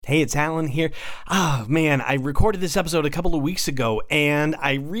Hey, it's Alan here. Oh man, I recorded this episode a couple of weeks ago and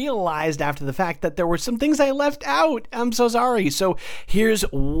I realized after the fact that there were some things I left out. I'm so sorry. So here's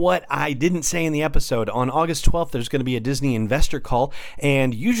what I didn't say in the episode. On August 12th, there's going to be a Disney investor call,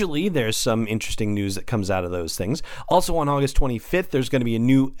 and usually there's some interesting news that comes out of those things. Also on August 25th, there's going to be a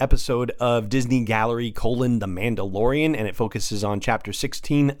new episode of Disney Gallery: The Mandalorian, and it focuses on Chapter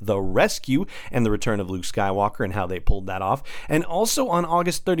 16, The Rescue, and the return of Luke Skywalker and how they pulled that off. And also on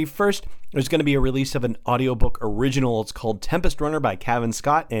August 31st, there's going to be a release of an audiobook original. It's called Tempest Runner by Cavan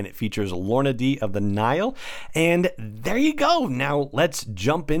Scott, and it features Lorna Dee of the Nile. And there you go. Now let's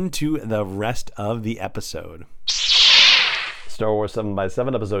jump into the rest of the episode. Star Wars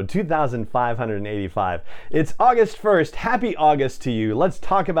 7x7, episode 2585. It's August 1st. Happy August to you. Let's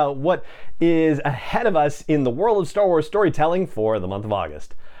talk about what is ahead of us in the world of Star Wars storytelling for the month of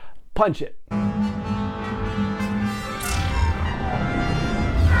August. Punch it.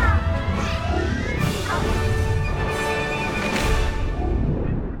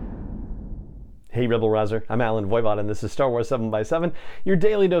 Hey Rebel Rouser, I'm Alan Voivod and this is Star Wars 7x7, your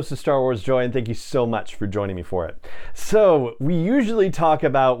daily dose of Star Wars joy, and thank you so much for joining me for it. So, we usually talk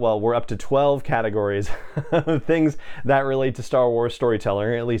about, well, we're up to 12 categories of things that relate to Star Wars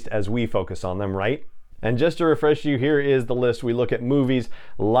storytelling, at least as we focus on them, right? And just to refresh you, here is the list. We look at movies,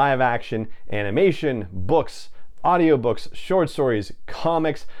 live action, animation, books, audiobooks, short stories,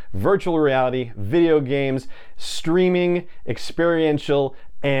 comics, virtual reality, video games, streaming, experiential,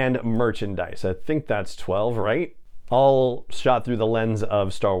 and merchandise. I think that's 12, right? All shot through the lens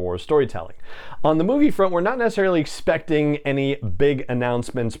of Star Wars storytelling. On the movie front, we're not necessarily expecting any big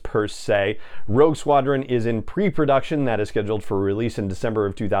announcements per se. Rogue Squadron is in pre-production. That is scheduled for release in December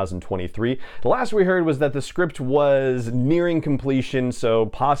of 2023. The last we heard was that the script was nearing completion, so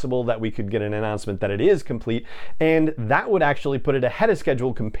possible that we could get an announcement that it is complete, and that would actually put it ahead of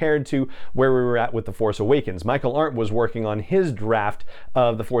schedule compared to where we were at with The Force Awakens. Michael Arndt was working on his draft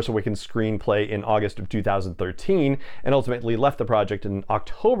of The Force Awakens screenplay in August of 2013, and ultimately left the project in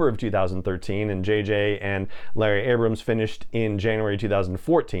October of 2013, and JJ and Larry Abrams finished in January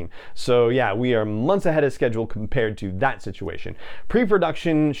 2014. So yeah, we are months ahead of schedule compared to that situation.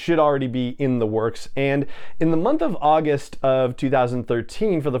 Pre-production should already be in the works, and in the month of August of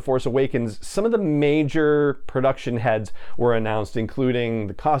 2013 for The Force Awakens, some of the major production heads were announced, including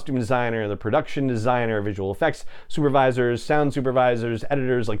the costume designer, the production designer, visual effects supervisors, sound supervisors,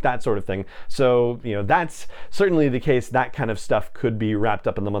 editors, like that sort of thing. So, you know, that's certainly the case. That kind of stuff could be wrapped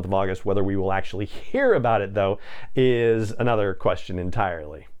up in the month of August. Whether we will actually hear about it, though, is another question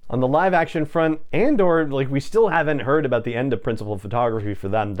entirely. On the live action front, we still haven't heard about the end of principal photography for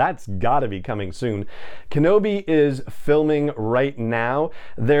them. That's gotta be coming soon. Kenobi is filming right now.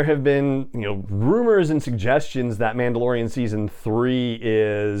 There have been, rumors and suggestions that Mandalorian Season 3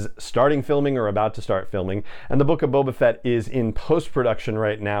 is starting filming or about to start filming, and the Book of Boba Fett is in post-production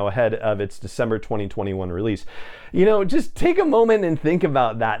right now ahead of its December 2021 release. Just take a moment and think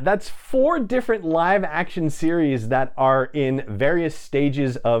about that. That's 4 different live action series that are in various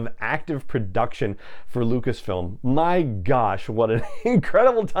stages of active production for Lucasfilm. My gosh, what an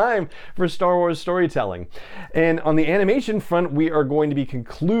incredible time for Star Wars storytelling. And on the animation front, we are going to be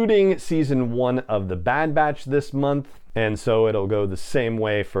concluding season 1 of The Bad Batch this month. And so it'll go the same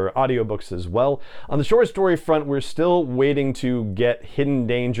way for audiobooks as well. On the short story front, we're still waiting to get Hidden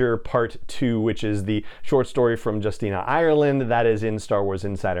Danger Part 2, which is the short story from Justina Ireland that is in Star Wars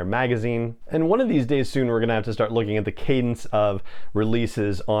Insider magazine. And one of these days soon, we're gonna have to start looking at the cadence of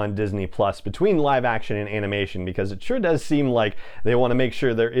releases on Disney Plus between live action and animation, because it sure does seem like they wanna make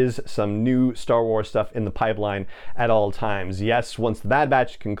sure there is some new Star Wars stuff in the pipeline at all times. Yes, once The Bad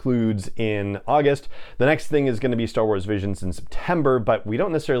Batch concludes in August, the next thing is gonna be Star Wars Visions in September, but we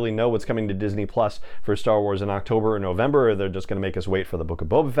don't necessarily know what's coming to Disney Plus for Star Wars in October or November, or they're just going to make us wait for the Book of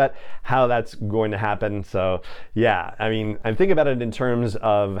Boba Fett, how that's going to happen. So yeah, I think about it in terms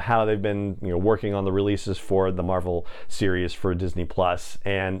of how they've been working on the releases for the Marvel series for Disney Plus,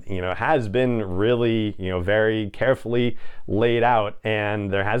 and it has been really very carefully laid out,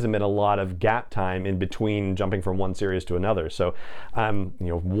 and there hasn't been a lot of gap time in between jumping from one series to another. So I'm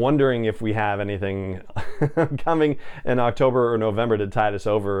wondering if we have anything coming in October or November to tide us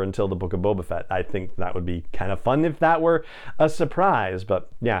over until the Book of Boba Fett. I think that would be kind of fun if that were a surprise, but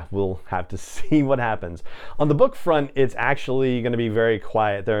yeah, we'll have to see what happens. On the book front, it's actually going to be very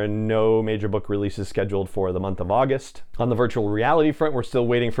quiet. There are no major book releases scheduled for the month of August. On the virtual reality front, we're still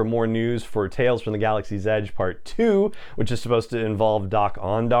waiting for more news for Tales from the Galaxy's Edge Part 2, which is supposed to involve Doc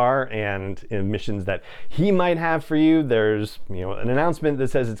Ondar and missions that he might have for you. There's an announcement that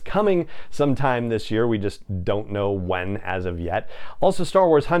says it's coming sometime this year. We just don't know when as of yet. Also, Star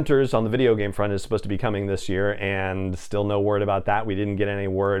Wars Hunters on the video game front is supposed to be coming this year, and still no word about that. We didn't get any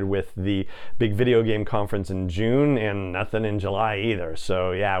word with the big video game conference in June, and nothing in July either.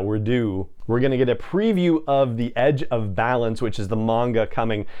 So yeah, we're due. We're going to get a preview of The Edge of Balance, which is the manga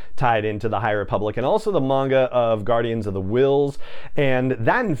coming tied into the High Republic, and also the manga of Guardians of the Whills. And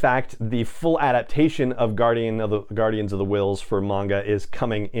that, in fact, the full adaptation of Guardians of the Whills for manga is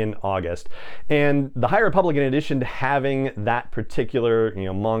coming in August. And the High Republic, in addition to having that particular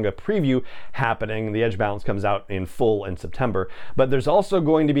manga preview happening, The Edge of Balance comes out in full in September. But there's also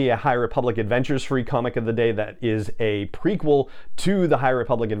going to be a High Republic Adventures free comic of the day that is a prequel to the High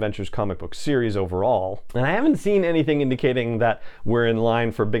Republic Adventures comic book series overall. And I haven't seen anything indicating that we're in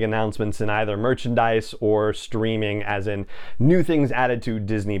line for big announcements in either merchandise or streaming, as in new things added to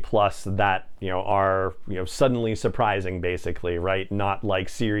Disney Plus that are suddenly surprising, basically, right? Not like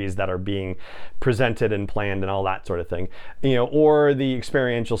series that are being presented and planned and all that sort of thing, or the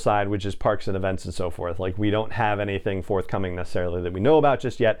experiential side, which is parks and events and so forth. Like, we don't have anything forthcoming necessarily that we know about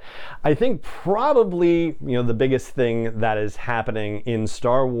just yet. I think probably the biggest thing that is happening in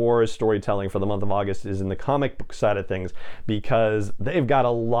Star Wars storytelling for the month of August is in the comic book side of things, because they've got a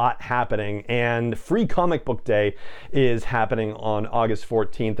lot happening, and Free Comic Book Day is happening on August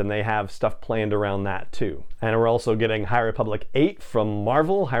 14th, and they have stuff planned around that too. And we're also getting High Republic 8 from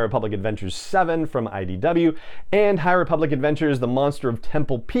Marvel, High Republic Adventures 7 from IDW, and High Republic Adventures The Monster of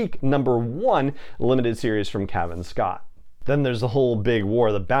Temple Peak #1 limited series from Cavan Scott. Then there's the whole big War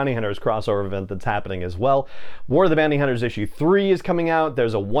of the Bounty Hunters crossover event that's happening as well. War of the Bounty Hunters issue 3 is coming out.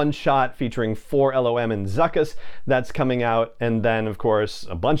 There's a one-shot featuring 4LOM and Zuckuss that's coming out. And then, of course,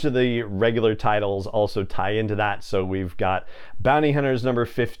 a bunch of the regular titles also tie into that. So we've got Bounty Hunters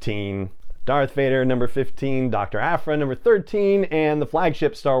 #15, Darth Vader #15, Dr. Aphra #13, and the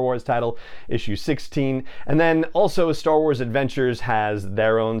flagship Star Wars title, issue 16. And then also Star Wars Adventures has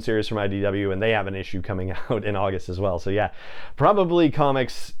their own series from IDW, and they have an issue coming out in August as well. So yeah, probably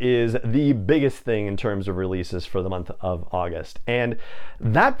comics is the biggest thing in terms of releases for the month of August. And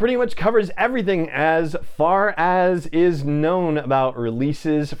that pretty much covers everything as far as is known about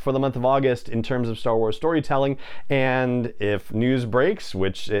releases for the month of August in terms of Star Wars storytelling. And if news breaks,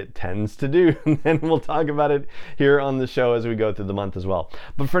 which it tends to do, then we'll talk about it here on the show as we go through the month as well.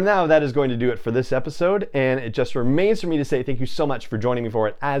 But for now, that is going to do it for this episode, and it just remains for me to say thank you so much for joining me for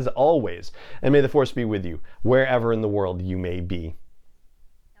it, as always, and may the Force be with you wherever in the world you may be.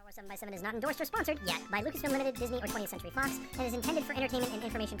 7x7 is not endorsed or sponsored yet by Lucasfilm Limited, Disney, or 20th Century Fox, and is intended for entertainment and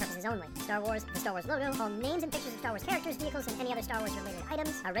information purposes only. Star Wars, the Star Wars logo, all names and pictures of Star Wars characters, vehicles, and any other Star Wars related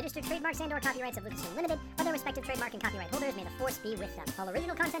items are registered trademarks and/or copyrights of Lucasfilm Limited, or their respective trademark and copyright holders. May the Force be with them. All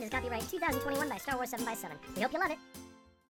original content is copyright 2021 by Star Wars 7x7. We hope you love it.